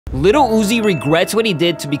Lil Uzi regrets what he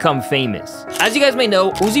did to become famous. As you guys may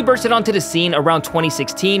know, Uzi bursted onto the scene around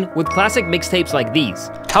 2016 with classic mixtapes like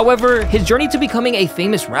these. However, his journey to becoming a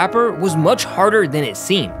famous rapper was much harder than it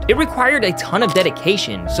seemed. It required a ton of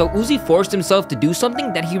dedication, so Uzi forced himself to do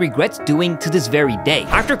something that he regrets doing to this very day.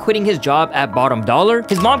 After quitting his job at Bottom Dollar,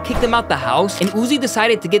 his mom kicked him out the house, and Uzi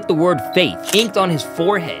decided to get the word faith inked on his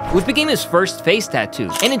forehead, which became his first face tattoo.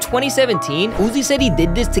 And in 2017, Uzi said he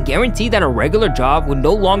did this to guarantee that a regular job would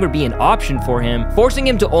no longer be an option for him, forcing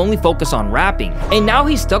him to only focus on rapping. And now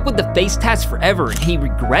he's stuck with the face tats forever, and he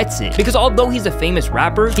regrets it, because although he's a famous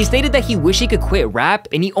rapper, he stated that he wished he could quit rap,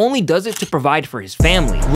 and he only does it to provide for his family.